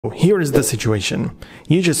Here is the situation.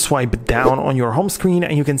 You just swipe down on your home screen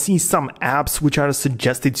and you can see some apps which are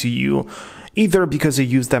suggested to you, either because you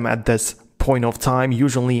use them at this point of time,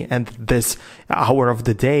 usually at this hour of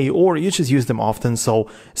the day, or you just use them often, so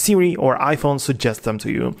Siri or iPhone suggest them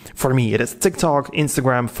to you. For me, it is TikTok,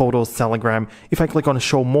 Instagram, Photos, Telegram. If I click on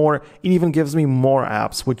show more, it even gives me more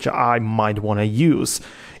apps which I might want to use.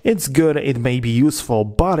 It's good, it may be useful,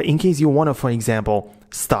 but in case you want to, for example,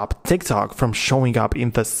 stop TikTok from showing up in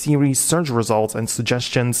the Siri search results and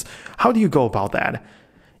suggestions, how do you go about that?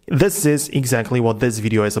 This is exactly what this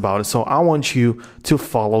video is about, so I want you to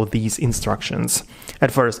follow these instructions.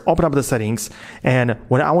 At first, open up the settings, and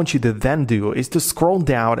what I want you to then do is to scroll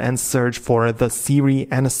down and search for the Siri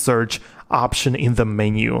and search option in the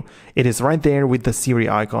menu. It is right there with the Siri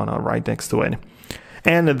icon right next to it.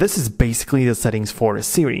 And this is basically the settings for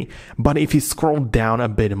Siri. But if you scroll down a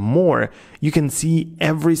bit more, you can see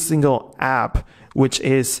every single app which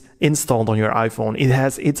is installed on your iPhone. It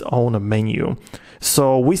has its own menu.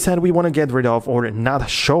 So we said we want to get rid of or not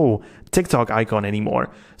show TikTok icon anymore.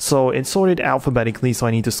 So it's sorted alphabetically, so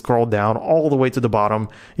I need to scroll down all the way to the bottom.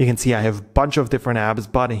 You can see I have a bunch of different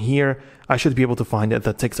apps, but here I should be able to find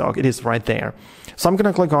the TikTok. It is right there. So I'm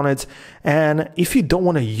going to click on it, and if you don't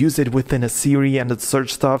want to use it within a Siri and the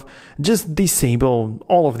search stuff, just disable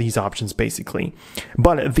all of these options basically.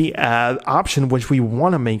 But the option which we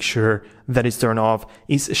want to make sure that is turned off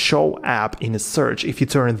is show app in a search. If you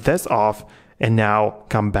turn this off and now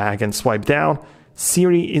come back and swipe down,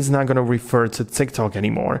 Siri is not going to refer to TikTok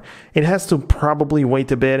anymore. It has to probably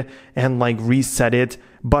wait a bit and reset it,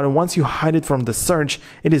 but once you hide it from the search,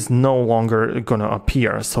 it is no longer going to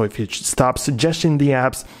appear. So if you stop suggesting the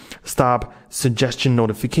apps, stop suggestion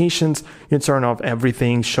notifications, you turn off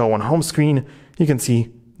everything, show on home screen, you can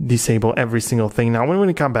see disable every single thing. Now, when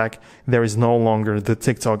we come back, there is no longer the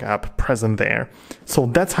TikTok app present there. So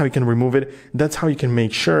that's how you can remove it. That's how you can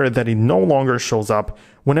make sure that it no longer shows up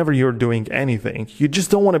whenever you're doing anything. You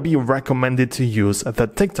just don't want to be recommended to use the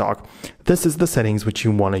TikTok. This is the settings which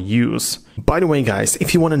you want to use. By the way, guys,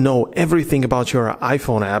 if you want to know everything about your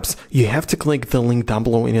iPhone apps, you have to click the link down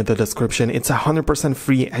below in the description. It's a 100%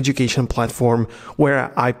 free education platform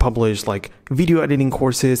where I publish video editing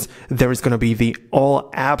courses. There is going to be the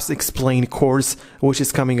All Apps Explained course, which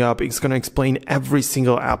is coming up. It's going to explain every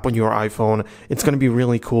single app on your iPhone. It's going to be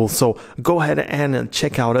really cool. So go ahead and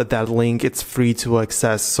check out that link. It's free to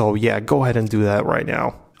access. So yeah, go ahead and do that right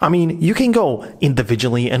now. I mean, you can go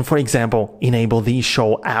individually and, for example, enable the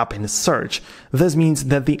show app in search. This means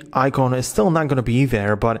that the icon is still not going to be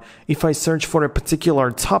there, but if I search for a particular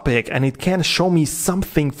topic and it can show me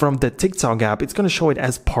something from the TikTok app, it's going to show it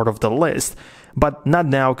as part of the list, but not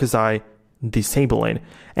now because I disable it.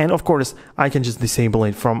 And of course, I can just disable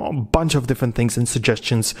it from a bunch of different things and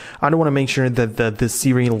suggestions. I don't want to make sure that the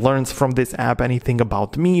Siri learns from this app anything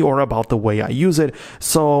about me or about the way I use it.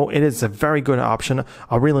 So it is a very good option.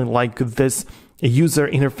 I really like this user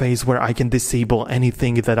interface where I can disable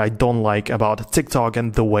anything that I don't like about TikTok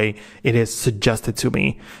and the way it is suggested to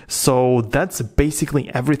me. So that's basically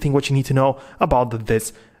everything what you need to know about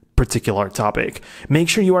this particular topic. Make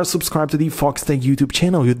sure you are subscribed to the Foxtecc YouTube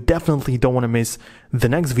channel. You definitely don't want to miss the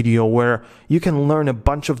next video where you can learn a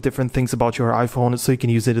bunch of different things about your iPhone so you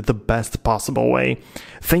can use it the best possible way.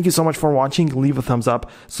 Thank you so much for watching. Leave a thumbs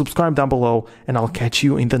up, subscribe down below, and I'll catch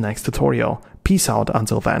you in the next tutorial. Peace out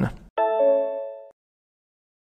until then.